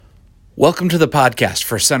Welcome to the podcast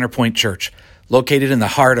for Centerpoint Church. Located in the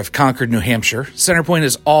heart of Concord, New Hampshire, Centerpoint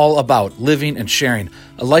is all about living and sharing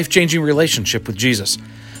a life-changing relationship with Jesus.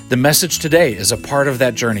 The message today is a part of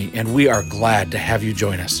that journey, and we are glad to have you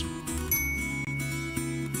join us.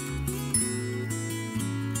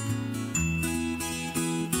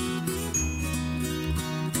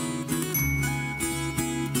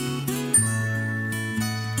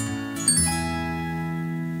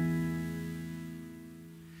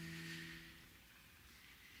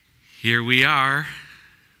 Here we are.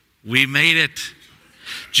 We made it.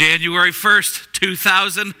 January 1st,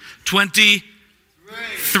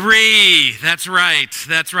 2023. That's right.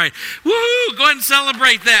 Woohoo! Go ahead and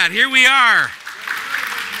celebrate that. Here we are.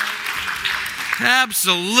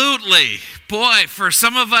 Absolutely. Boy, for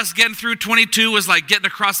some of us, getting through 22 was like getting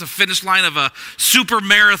across the finish line of a super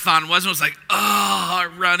marathon, wasn't it? It was like,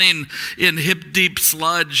 running in hip-deep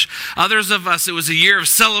sludge. Others of us, it was a year of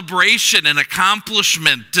celebration and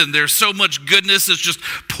accomplishment, and there's so much goodness that's just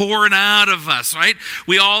pouring out of us, right?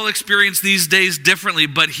 We all experience these days differently,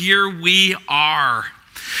 but here we are.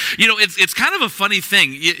 You know, it's kind of a funny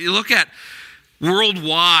thing. You look at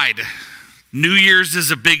worldwide, New Year's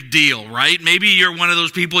is a big deal, right? Maybe you're one of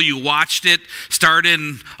those people, you watched it start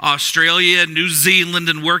in Australia, New Zealand,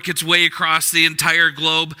 and work its way across the entire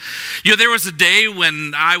globe. You know, there was a day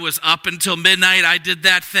when I was up until midnight. I did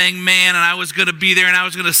that thing, man, and I was going to be there, and I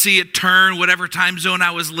was going to see it turn, whatever time zone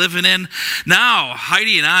I was living in. Now,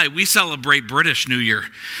 Heidi and I, we celebrate British New Year.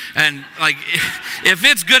 And, like, if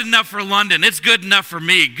it's good enough for London, it's good enough for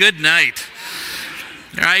me. Good night.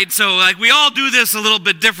 Right, so like we all do this a little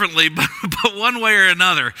bit differently, but one way or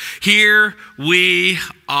another, here we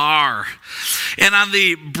are. And on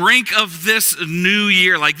the brink of this new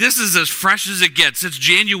year, like this is as fresh as it gets. It's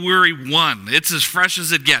January 1. It's as fresh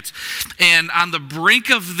as it gets. And on the brink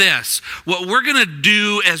of this, what we're going to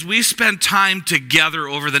do as we spend time together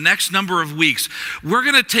over the next number of weeks, we're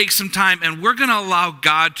going to take some time and we're going to allow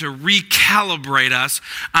God to recalibrate us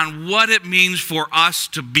on what it means for us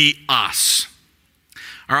to be us.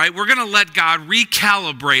 All right, we're going to let God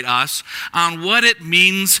recalibrate us on what it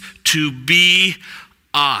means to be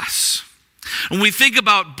us. When we think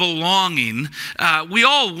about belonging, we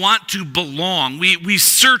all want to belong. We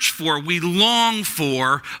search for, we long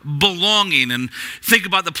for belonging, and think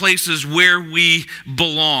about the places where we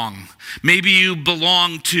belong. Maybe you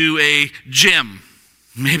belong to a gym.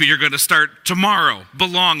 Maybe you're going to start tomorrow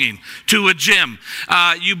belonging to a gym.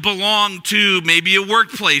 You belong to maybe a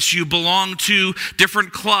workplace. You belong to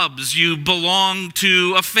different clubs. You belong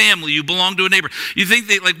to a family. You belong to a neighbor. You think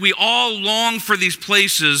that like we all long for these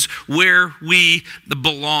places where we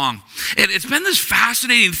belong. And it's been this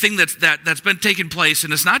fascinating thing that's been taking place.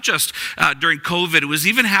 And it's not just during COVID. It was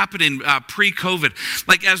even happening pre-COVID.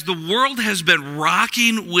 Like as the world has been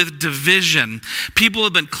rocking with division, people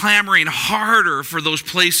have been clamoring harder for those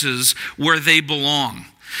places where they belong.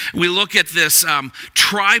 We look at this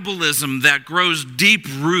tribalism that grows deep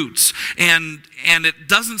roots, and it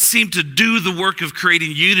doesn't seem to do the work of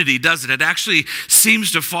creating unity, does it? It actually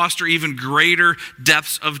seems to foster even greater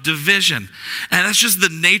depths of division. And that's just the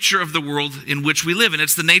nature of the world in which we live, and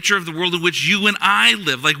it's the nature of the world in which you and I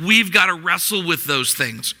live. Like we've got to wrestle with those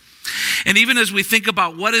things. And even as we think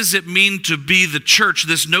about what does it mean to be the church,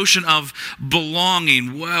 this notion of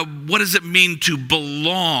belonging, what does it mean to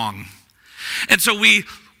belong? And so we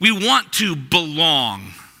want to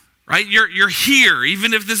belong, right? You're here,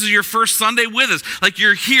 even if this is your first Sunday with us. Like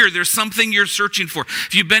you're here, there's something you're searching for.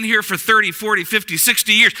 If you've been here for 30, 40, 50,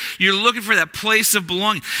 60 years, you're looking for that place of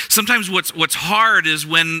belonging. Sometimes what's hard is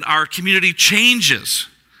when our community changes.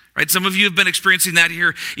 Right, some of you have been experiencing that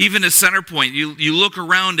here, even as Centerpoint. You look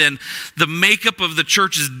around and the makeup of the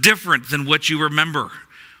church is different than what you remember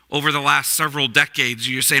over the last several decades.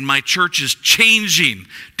 You're saying, my church is changing.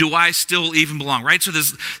 Do I still even belong? Right, so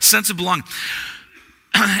this sense of belonging.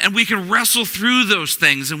 And we can wrestle through those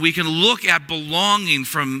things and we can look at belonging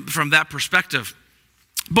from that perspective.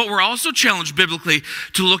 But we're also challenged biblically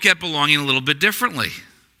to look at belonging a little bit differently.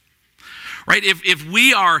 Right? If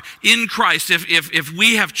we are in Christ, if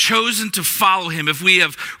we have chosen to follow him, if we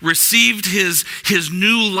have received his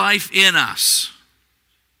new life in us,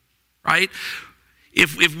 right?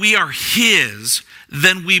 If we are his,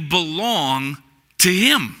 then we belong to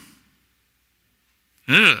him.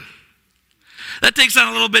 Ugh. That takes on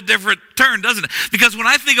a little bit different turn, doesn't it? Because when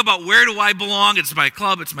I think about where do I belong, it's my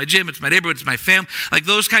club, it's my gym, it's my neighborhood, it's my family, like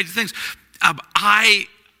those kinds of things.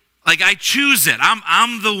 I choose it.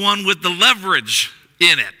 I'm the one with the leverage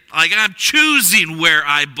in it. Like I'm choosing where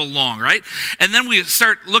I belong, right? And then we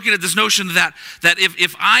start looking at this notion that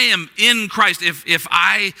if I am in Christ, if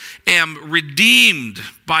I am redeemed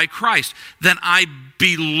by Christ, then I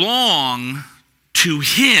belong to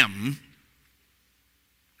him.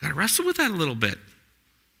 Gotta wrestle with that a little bit.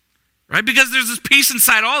 Right? Because there's this peace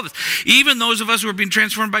inside all of us. Even those of us who are being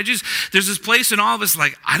transformed by Jesus, there's this place in all of us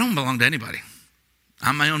like, I don't belong to anybody.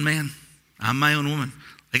 I'm my own man. I'm my own woman.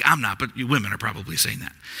 Like, I'm not, but you women are probably saying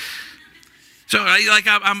that. So,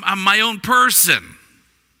 I'm my own person.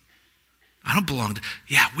 I don't belong to,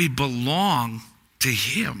 we belong to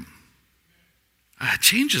him. It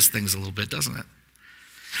changes things a little bit, doesn't it?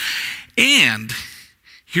 And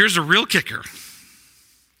here's a real kicker.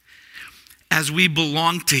 As we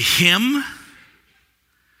belong to him,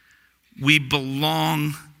 we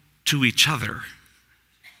belong to each other.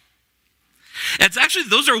 It's actually,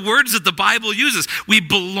 those are words that the Bible uses. We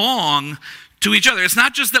belong to each other. It's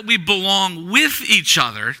not just that we belong with each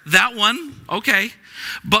other, that one, okay,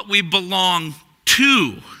 but we belong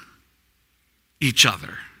to each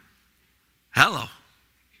other. Hello.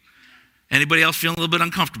 Anybody else feeling a little bit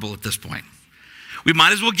uncomfortable at this point? We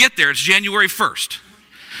might as well get there. It's January 1st.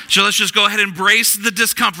 So let's just go ahead and embrace the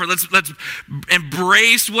discomfort. Let's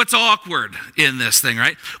embrace what's awkward in this thing,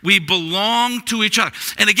 right? We belong to each other.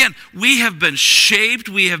 And again, we have been shaped,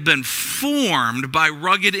 we have been formed by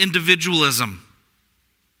rugged individualism.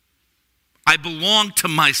 I belong to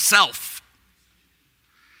myself.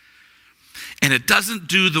 And it doesn't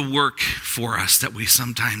do the work for us that we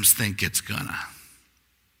sometimes think it's gonna.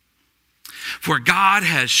 For God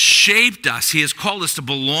has shaped us. He has called us to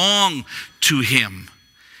belong to him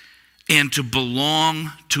and to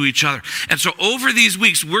belong to each other. And so over these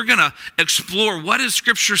weeks, we're going to explore what does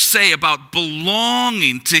Scripture say about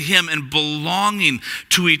belonging to him and belonging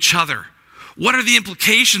to each other. What are the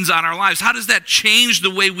implications on our lives? How does that change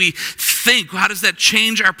the way we think? How does that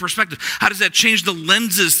change our perspective? How does that change the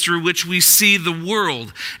lenses through which we see the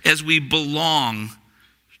world as we belong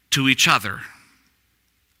to each other?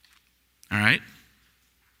 All right?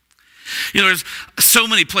 You know, there's so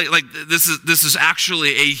many places, like this is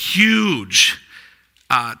actually a huge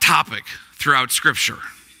topic throughout Scripture.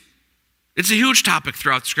 It's a huge topic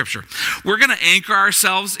throughout Scripture. We're going to anchor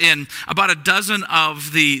ourselves in about a dozen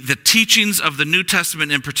of the teachings of the New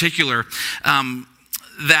Testament in particular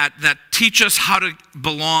that teach us how to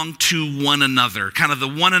belong to one another, kind of the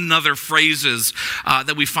one another phrases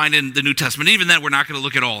that we find in the New Testament. Even then, we're not going to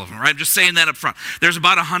look at all of them, right? I'm just saying that up front. There's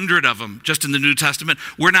about 100 of them just in the New Testament.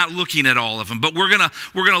 We're not looking at all of them, but we're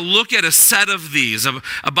gonna look at a set of these, of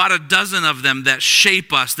about a dozen of them that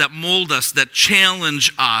shape us, that mold us, that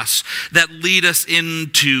challenge us, that lead us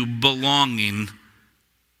into belonging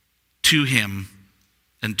to him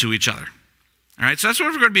and to each other. All right, so that's what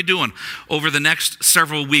we're going to be doing over the next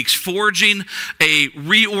several weeks, forging a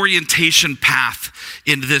reorientation path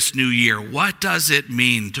in this new year. What does it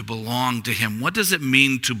mean to belong to him? What does it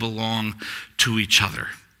mean to belong to each other?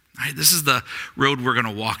 All right, this is the road we're going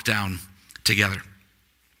to walk down together.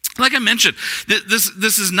 Like I mentioned,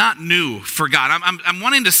 this is not new for God. I'm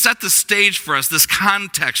wanting to set the stage for us, this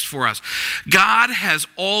context for us. God has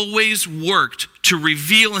always worked to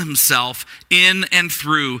reveal himself in and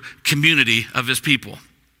through community of his people.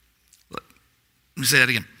 Let me say that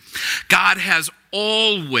again. God has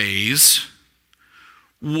always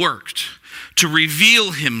worked to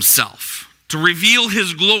reveal himself, to reveal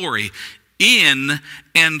his glory in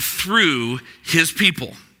and through his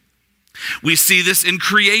people. We see this in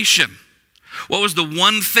creation. What was the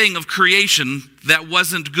one thing of creation that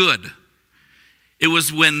wasn't good? It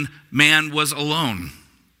was when man was alone.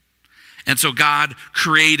 And so God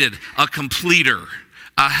created a completer,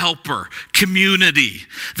 a helper, community,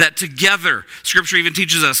 that together, Scripture even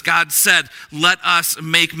teaches us, God said, let us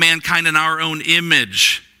make mankind in our own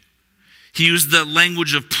image. He used the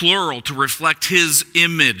language of plural to reflect his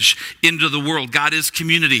image into the world. God is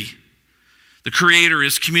community. The Creator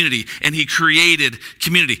is community, and he created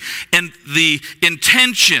community. And the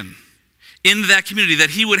intention in that community,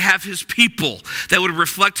 that he would have his people that would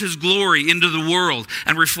reflect his glory into the world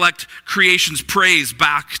and reflect creation's praise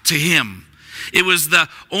back to him. It was the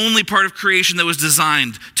only part of creation that was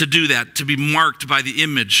designed to do that, to be marked by the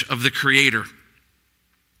image of the Creator.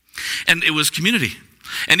 And it was community.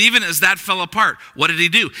 And even as that fell apart, what did he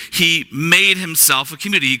do? He made himself a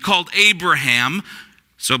community. He called Abraham.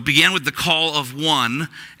 So it began with the call of one,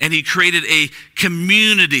 and he created a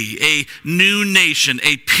community, a new nation,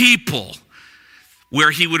 a people,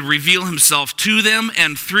 where he would reveal himself to them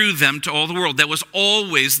and through them to all the world. That was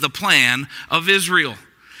always the plan of Israel,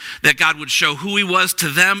 that God would show who he was to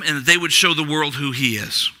them and that they would show the world who he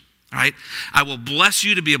is. All right? I will bless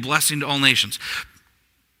you to be a blessing to all nations.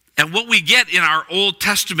 And what we get in our Old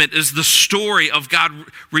Testament is the story of God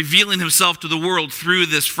revealing himself to the world through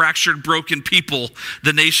this fractured, broken people,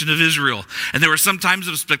 the nation of Israel. And there were some times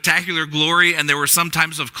of spectacular glory, and there were some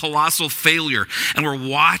times of colossal failure. And we're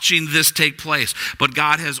watching this take place. But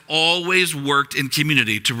God has always worked in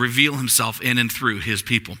community to reveal himself in and through his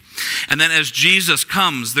people. And then as Jesus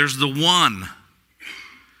comes, there's the one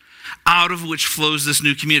out of which flows this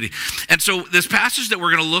new community. And so this passage that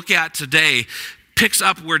we're going to look at today picks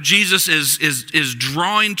up where Jesus is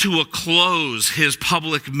drawing to a close his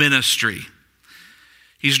public ministry.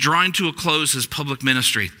 He's drawing to a close his public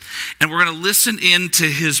ministry. And we're going to listen in to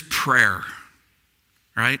his prayer,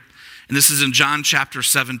 right? And this is in John chapter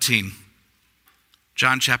 17.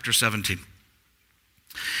 John chapter 17.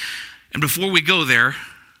 And before we go there,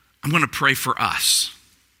 I'm going to pray for us.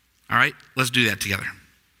 All right? Let's do that together.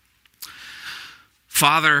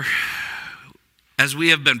 Father, as we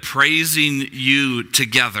have been praising you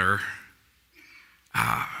together,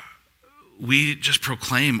 we just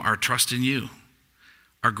proclaim our trust in you,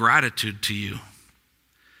 our gratitude to you.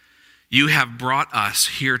 You have brought us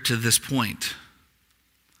here to this point.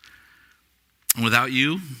 And without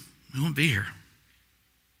you, we won't be here.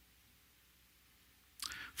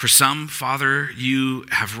 For some, Father, you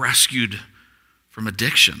have rescued from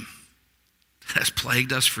addiction that has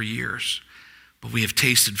plagued us for years. But we have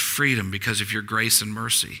tasted freedom because of your grace and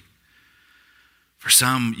mercy. For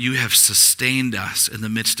some, you have sustained us in the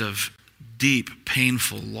midst of deep,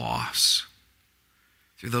 painful loss.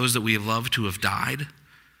 Through those that we have loved who have died.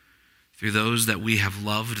 Through those that we have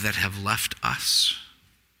loved that have left us.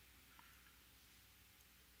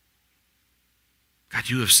 God,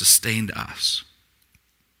 you have sustained us.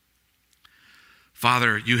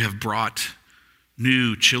 Father, you have brought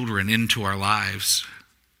new children into our lives.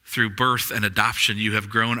 Through birth and adoption, you have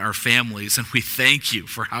grown our families, and we thank you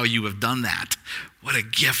for how you have done that. What a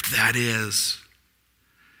gift that is.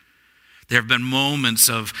 There have been moments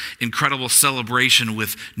of incredible celebration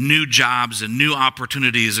with new jobs and new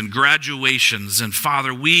opportunities and graduations. And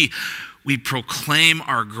Father, we proclaim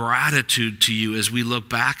our gratitude to you as we look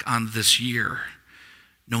back on this year,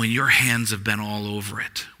 knowing your hands have been all over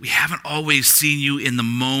it. We haven't always seen you in the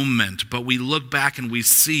moment, but we look back and we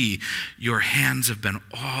see your hands have been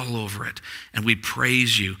all over it. And we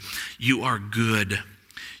praise you. You are good.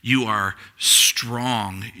 You are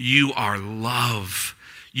strong. You are love.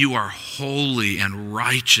 You are holy and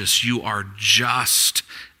righteous. You are just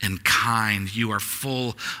and kind. You are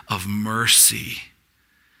full of mercy.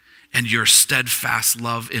 And your steadfast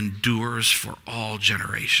love endures for all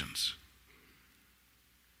generations.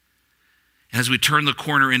 As we turn the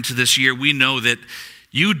corner into this year, we know that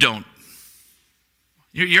you're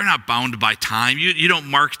not bound by time. You don't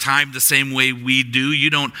mark time the same way we do. You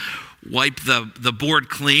don't wipe the board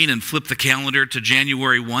clean and flip the calendar to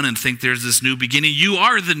January 1 and think there's this new beginning. You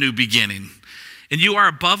are the new beginning. And you are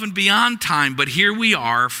above and beyond time, but here we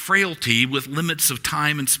are, frailty with limits of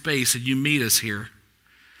time and space, and you meet us here.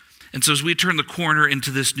 And so as we turn the corner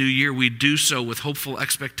into this new year, we do so with hopeful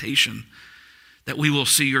expectation that we will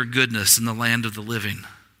see your goodness in the land of the living.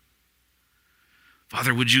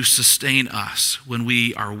 Father, would you sustain us when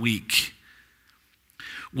we are weak?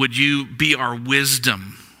 Would you be our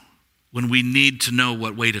wisdom when we need to know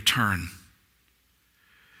what way to turn?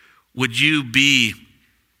 Would you be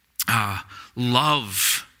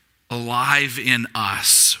love alive in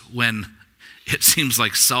us when it seems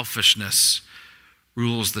like selfishness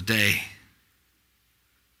rules the day?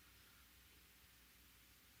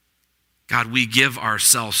 God, we give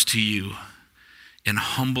ourselves to you in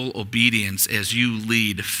humble obedience as you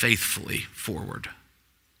lead faithfully forward.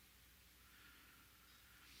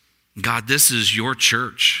 God, this is your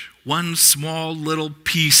church, one small little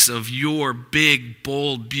piece of your big,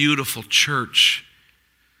 bold, beautiful church.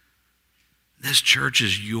 This church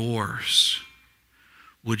is yours.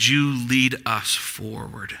 Would you lead us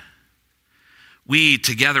forward? We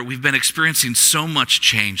together, we've been experiencing so much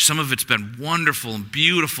change. Some of it's been wonderful and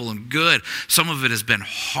beautiful and good. Some of it has been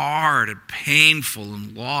hard and painful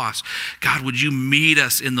and lost. God, would you meet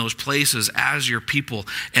us in those places as your people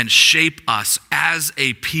and shape us as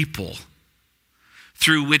a people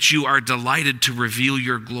through which you are delighted to reveal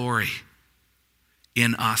your glory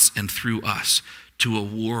in us and through us to a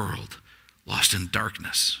world lost in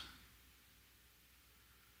darkness.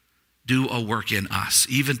 Do a work in us.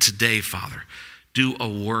 Even today, Father, do a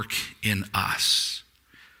work in us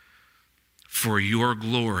for your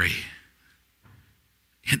glory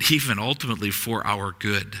and even ultimately for our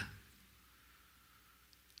good.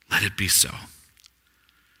 Let it be so.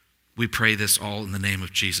 We pray this all in the name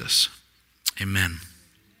of Jesus. Amen.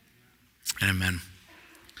 Amen.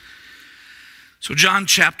 So John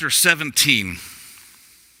chapter 17.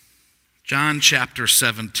 John chapter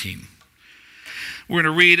 17. We're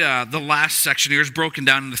going to read the last section here. It's broken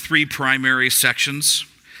down into three primary sections.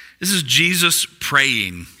 This is Jesus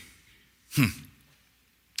praying.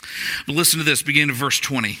 But listen to this, beginning of verse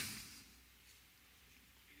 20.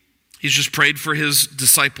 He's just prayed for his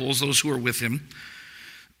disciples, those who are with him.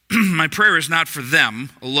 My prayer is not for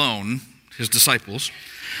them alone, his disciples.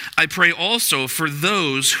 I pray also for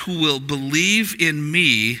those who will believe in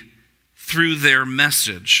me through their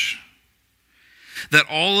message, that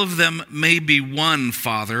all of them may be one,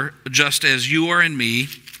 Father, just as you are in me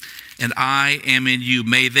and I am in you.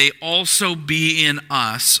 May they also be in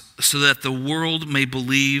us, so that the world may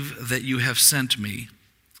believe that you have sent me.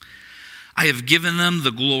 I have given them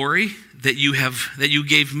the glory that you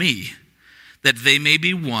gave me, that they may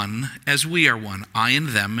be one as we are one, I and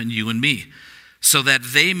them and you and me, so that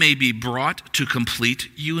they may be brought to complete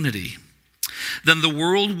unity. Then the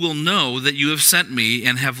world will know that you have sent me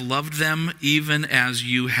and have loved them even as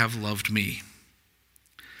you have loved me.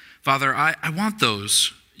 Father, I want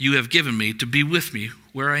those you have given me to be with me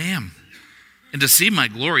where I am, and to see my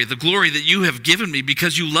glory, the glory that you have given me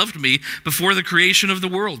because you loved me before the creation of the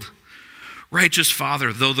world. Righteous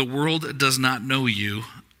Father, though the world does not know you,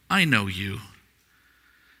 I know you,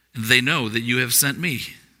 and they know that you have sent me.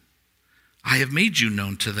 I have made you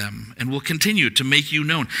known to them and will continue to make you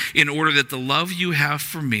known, in order that the love you have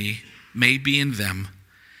for me may be in them,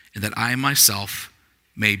 and that I myself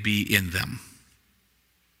may be in them.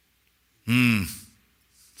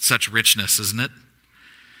 Such richness, isn't it?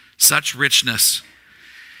 Such richness.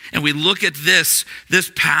 And we look at this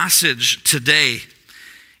passage today,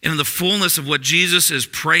 and in the fullness of what Jesus is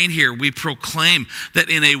praying here, we proclaim that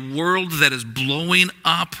in a world that is blowing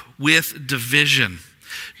up with division,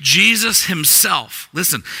 Jesus himself,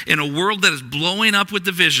 listen, in a world that is blowing up with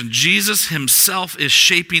division, Jesus himself is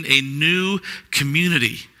shaping a new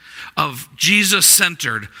community of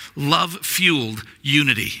Jesus-centered, love-fueled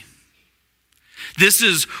unity. This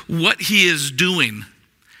is what he is doing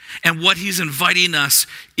and what he's inviting us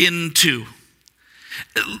into.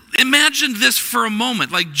 Imagine this for a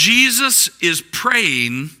moment, like Jesus is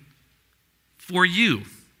praying for you.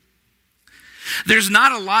 There's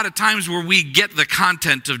not a lot of times where we get the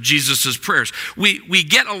content of Jesus' prayers. We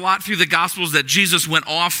get a lot through the Gospels that Jesus went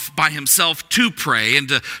off by himself to pray and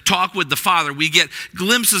to talk with the Father. We get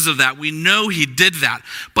glimpses of that. We know he did that.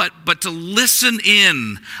 But to listen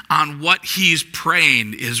in on what he's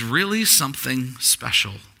praying is really something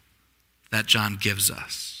special that John gives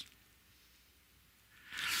us.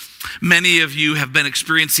 Many of you have been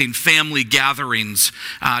experiencing family gatherings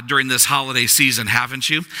during this holiday season, haven't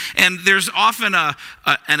you? And there's often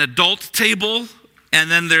an adult table, and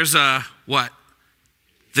then there's the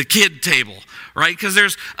kid table, right? Because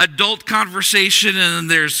there's adult conversation and then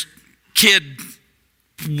there's kid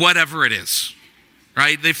whatever it is,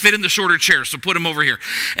 right? They fit in the shorter chairs, so put them over here.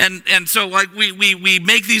 And so like we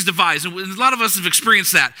make these divides, and a lot of us have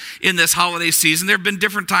experienced that in this holiday season. There have been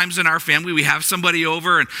different times in our family. We have somebody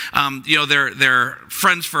over, and they're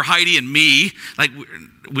friends for Heidi and me. Like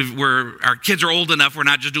our kids are old enough, we're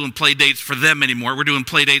not just doing play dates for them anymore. We're doing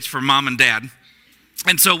play dates for mom and dad.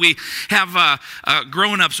 And so we have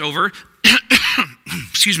grown-ups over.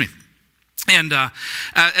 Excuse me. And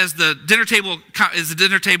as the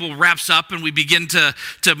dinner table wraps up and we begin to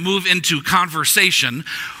move into conversation,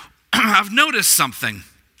 I've noticed something,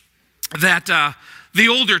 that the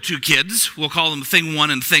older two kids, we'll call them thing one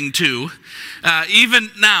and thing two, even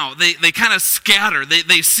now, they kind of scatter.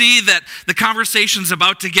 They see that the conversation's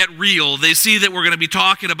about to get real. They see that we're going to be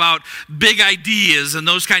talking about big ideas and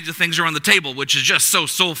those kinds of things are on the table, which is just so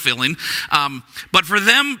soul-filling. But for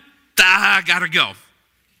them, gotta go.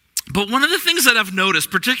 But one of the things that I've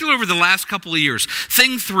noticed, particularly over the last couple of years,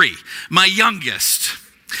 thing three, my youngest,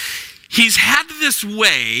 he's had this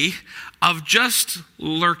way of just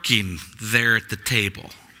lurking there at the table,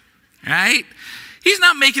 right? He's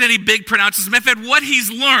not making any big pronouncements. In fact, what he's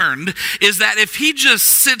learned is that if he just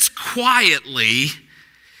sits quietly,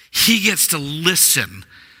 he gets to listen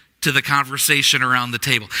to the conversation around the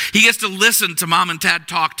table. He gets to listen to mom and dad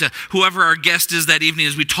talk to whoever our guest is that evening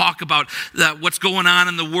as we talk about what's going on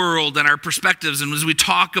in the world and our perspectives, and as we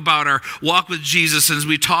talk about our walk with Jesus, and as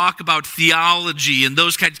we talk about theology and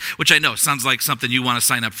those kinds, which I know sounds like something you want to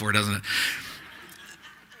sign up for, doesn't it?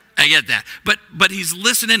 I get that. But he's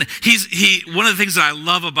listening. One of the things that I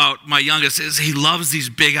love about my youngest is he loves these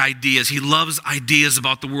big ideas. He loves ideas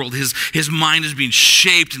about the world. His mind is being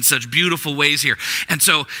shaped in such beautiful ways here. And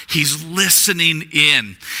so he's listening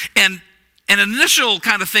in. And an initial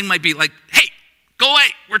kind of thing might be like, hey, go away.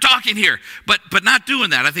 we're talking here. But not doing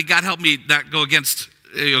that. I think God helped me not go against,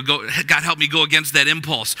 God helped me go against that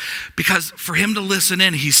impulse. Because for him to listen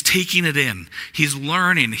in, he's taking it in. He's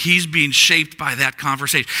learning. He's being shaped by that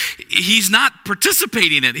conversation. He's not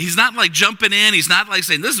participating in it. He's not like jumping in. He's not like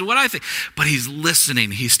saying, this is what I think. But he's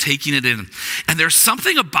listening. He's taking it in. And there's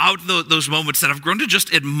something about those moments that I've grown to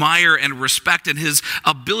just admire and respect in his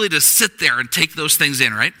ability to sit there and take those things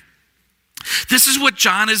in, right? This is what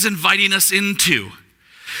John is inviting us into.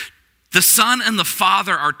 The Son and the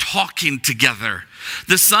Father are talking together.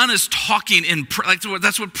 The Son is talking in prayer. Like,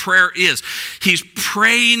 that's what prayer is. He's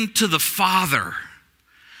praying to the Father.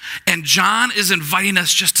 And John is inviting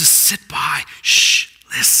us just to sit by. Shh,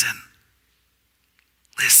 listen.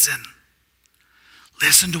 Listen.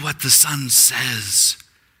 Listen to what the Son says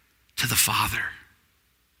to the Father.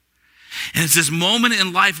 And it's this moment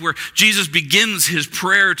in life where Jesus begins his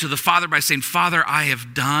prayer to the Father by saying, Father, I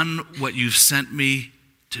have done what you've sent me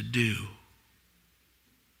to do.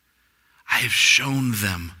 I have shown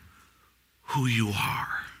them who you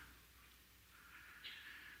are.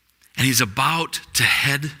 And he's about to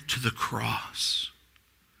head to the cross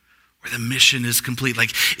where the mission is complete.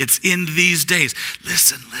 Like, it's in these days.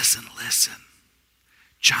 Listen, listen, listen.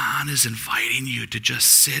 John is inviting you to just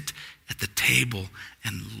sit at the table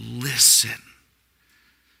and listen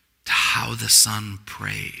to how the Son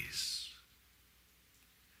prays.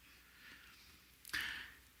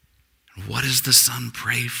 What does the Son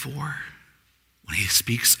pray for when he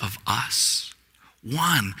speaks of us?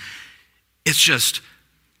 One, it's just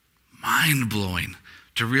mind-blowing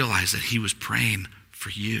to realize that he was praying for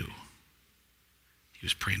you. He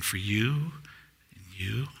was praying for you and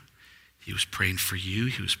you. He was praying for you.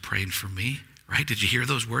 He was praying for me. Right? Did you hear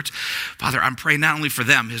those words? Father, I'm praying not only for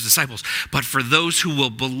them, his disciples, but for those who will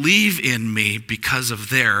believe in me because of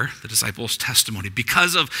the disciples' testimony,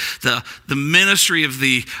 because of the ministry of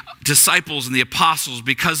the disciples and the apostles,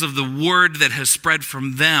 because of the word that has spread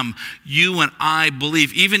from them. You and I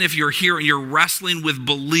believe. Even if you're here and you're wrestling with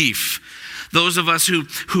belief, those of us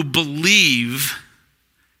who believe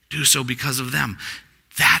do so because of them.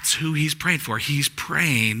 That's who he's praying for. He's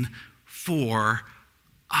praying for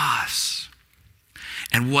us.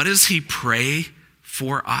 And what does he pray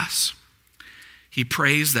for us? He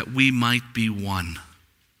prays that we might be one,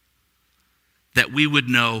 that we would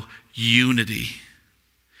know unity.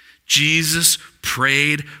 Jesus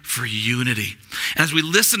prayed for unity. And as we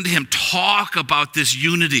listen to him talk about this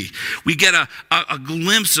unity, we get a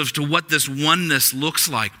glimpse of to what this oneness looks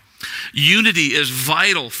like. Unity is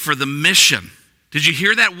vital for the mission. Did you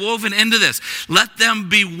hear that woven into this? Let them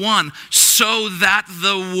be one so that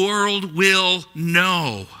the world will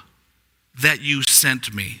know that you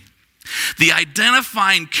sent me. The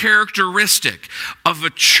identifying characteristic of a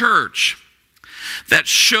church that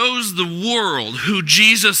shows the world who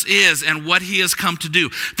Jesus is and what he has come to do.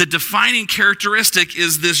 The defining characteristic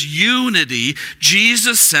is this unity,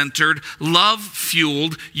 Jesus-centered,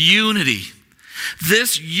 love-fueled unity.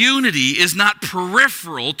 This unity is not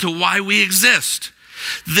peripheral to why we exist.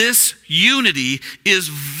 This unity is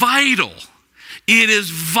vital. It is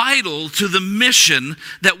vital to the mission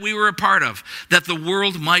that we were a part of, that the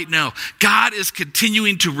world might know. God is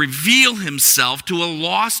continuing to reveal himself to a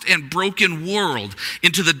lost and broken world,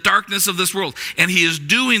 into the darkness of this world. And he is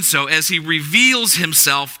doing so as he reveals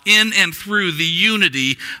himself in and through the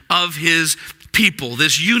unity of his people.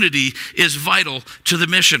 This unity is vital to the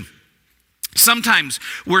mission. Sometimes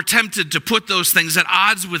we're tempted to put those things at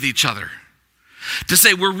odds with each other. To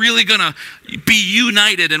say we're really going to be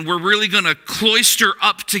united and we're really going to cloister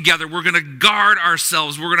up together. We're going to guard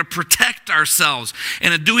ourselves. We're going to protect ourselves.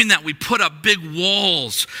 And in doing that, we put up big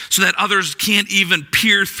walls so that others can't even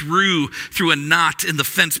peer through a knot in the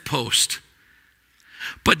fence post.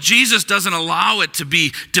 But Jesus doesn't allow it to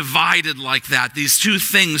be divided like that, these two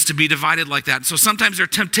things to be divided like that. So sometimes their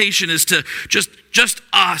temptation is to just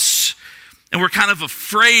us. And we're kind of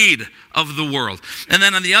afraid of the world. And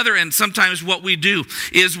then on the other end, sometimes what we do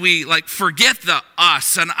is we like forget the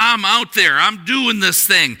us and I'm out there, I'm doing this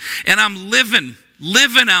thing and I'm living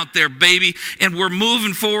out there, baby. And we're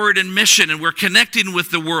moving forward in mission and we're connecting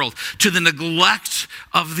with the world to the neglect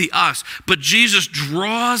of the us. But Jesus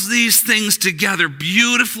draws these things together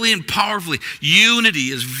beautifully and powerfully. Unity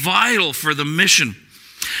is vital for the mission.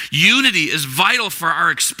 Unity is vital for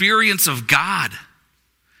our experience of God.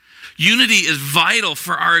 Unity is vital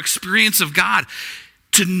for our experience of God,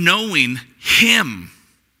 to knowing him.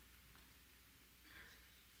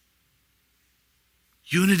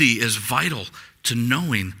 Unity is vital to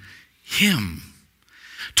knowing him,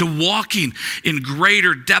 to walking in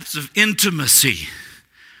greater depths of intimacy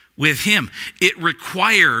with him. It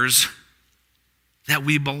requires that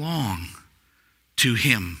we belong to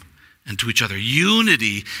him and to each other.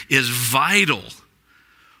 Unity is vital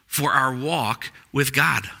for our walk with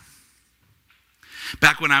God.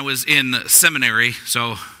 Back when I was in seminary,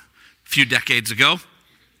 so a few decades ago,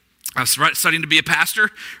 I was studying to be a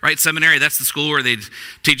pastor, right? Seminary, that's the school where they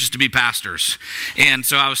teach us to be pastors. And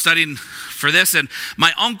so I was studying for this, and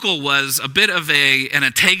my uncle was a bit of an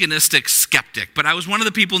antagonistic skeptic, but I was one of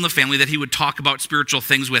the people in the family that he would talk about spiritual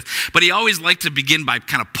things with. But he always liked to begin by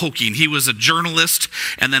kind of poking. He was a journalist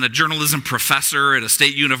and then a journalism professor at a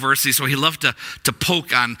state university, so he loved to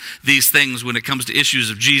poke on these things when it comes to issues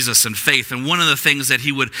of Jesus and faith. And one of the things that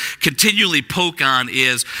he would continually poke on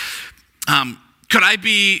is, could I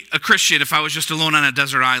be a Christian if I was just alone on a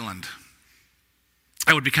desert island?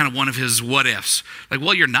 That would be kind of one of his what ifs. Like,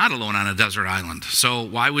 well, you're not alone on a desert island, so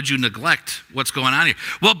why would you neglect what's going on here?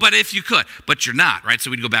 Well, but if you could, but you're not, right?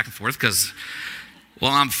 So we'd go back and forth because,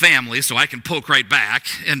 well, I'm family, so I can poke right back.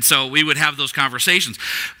 And so we would have those conversations.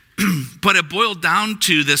 But it boiled down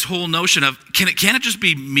to this whole notion of, can it just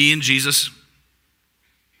be me and Jesus?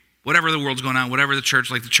 Whatever the world's going on, whatever the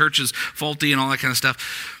church, like the church is faulty and all that kind of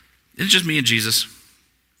stuff. It's just me and Jesus.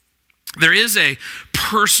 There is a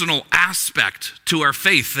personal aspect to our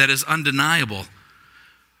faith that is undeniable,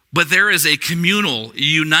 but there is a communal,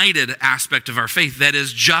 united aspect of our faith that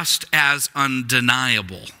is just as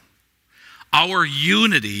undeniable. Our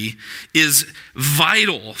unity is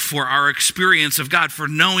vital for our experience of God, for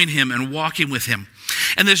knowing him and walking with him.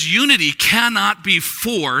 And this unity cannot be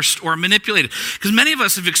forced or manipulated, because many of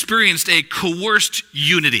us have experienced a coerced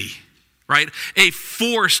unity. Right? A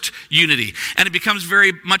forced unity. And it becomes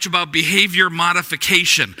very much about behavior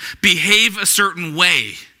modification. Behave a certain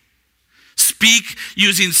way. Speak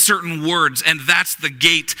using certain words, and that's the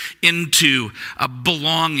gate into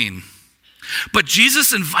belonging. But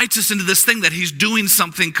Jesus invites us into this thing that he's doing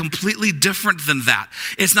something completely different than that.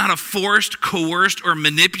 It's not a forced, coerced, or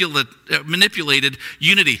manipulated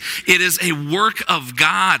unity. It is a work of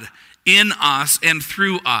God in us and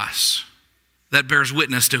through us that bears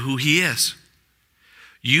witness to who he is.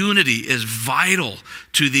 Unity is vital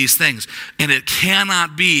to these things, and it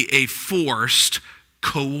cannot be a forced,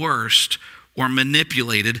 coerced, or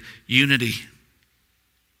manipulated unity.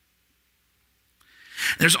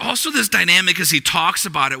 There's also this dynamic as he talks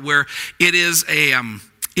about it where it is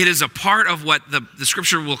a part of what the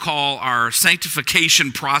scripture will call our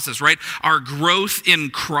sanctification process, right? Our growth in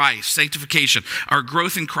Christ, sanctification, our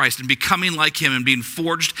growth in Christ and becoming like him and being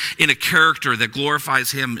forged in a character that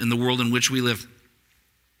glorifies him in the world in which we live.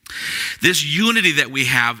 This unity that we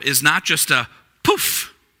have is not just a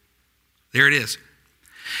poof, there it is.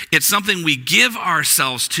 It's something we give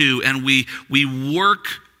ourselves to and we work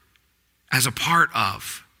as a part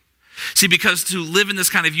of. See, because to live in this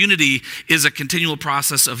kind of unity is a continual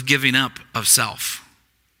process of giving up of self.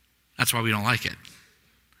 That's why we don't like it.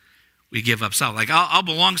 We give up self. Like, I'll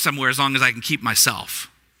belong somewhere as long as I can keep myself.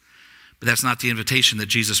 But that's not the invitation that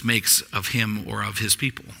Jesus makes of him or of his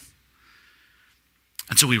people.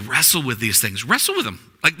 And so we wrestle with these things. Wrestle with them.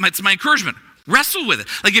 Like, it's my encouragement. Wrestle with it.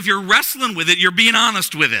 Like, if you're wrestling with it, you're being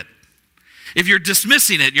honest with it. If you're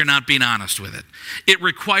dismissing it, you're not being honest with it. It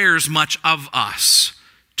requires much of us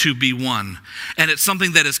to be one. And it's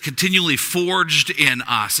something that is continually forged in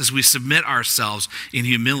us as we submit ourselves in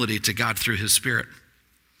humility to God through his Spirit.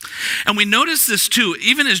 And we notice this too,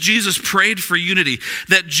 even as Jesus prayed for unity,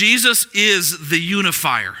 that Jesus is the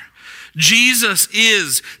unifier. Jesus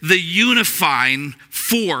is the unifying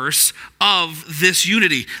force of this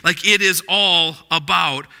unity. Like, it is all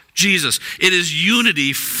about Jesus. It is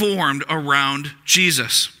unity formed around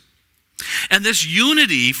Jesus. And this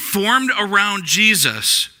unity formed around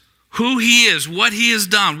Jesus, who he is, what he has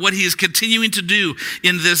done, what he is continuing to do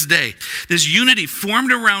in this day. This unity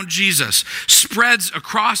formed around Jesus spreads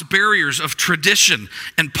across barriers of tradition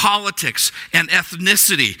and politics and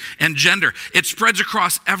ethnicity and gender. It spreads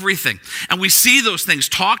across everything. And we see those things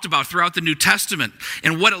talked about throughout the New Testament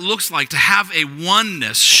and what it looks like to have a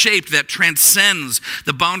oneness shaped that transcends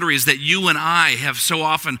the boundaries that you and I have so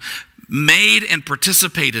often made and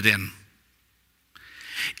participated in.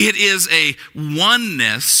 It is a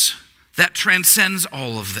oneness that transcends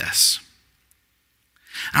all of this.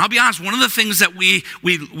 And I'll be honest, one of the things that we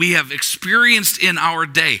have experienced in our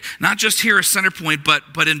day, not just here at Centerpoint,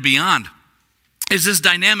 but in beyond, is this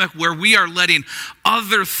dynamic where we are letting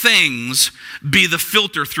other things be the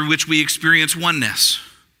filter through which we experience oneness.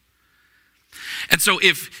 And so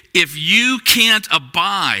if you can't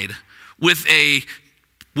abide with a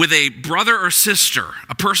brother or sister,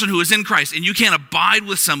 a person who is in Christ, and you can't abide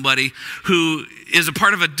with somebody who is a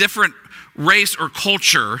part of a different race or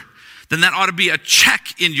culture, then that ought to be a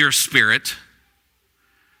check in your spirit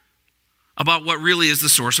about what really is the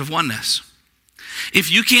source of oneness.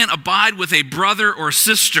 If you can't abide with a brother or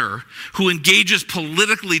sister who engages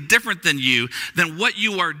politically different than you, then what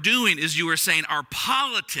you are doing is you are saying our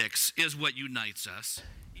politics is what unites us.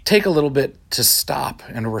 Take a little bit to stop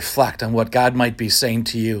and reflect on what God might be saying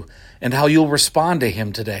to you and how you'll respond to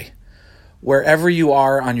him today. Wherever you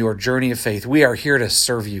are on your journey of faith, we are here to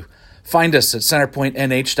serve you. Find us at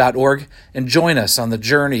centerpointnh.org and join us on the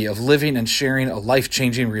journey of living and sharing a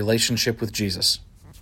life-changing relationship with Jesus.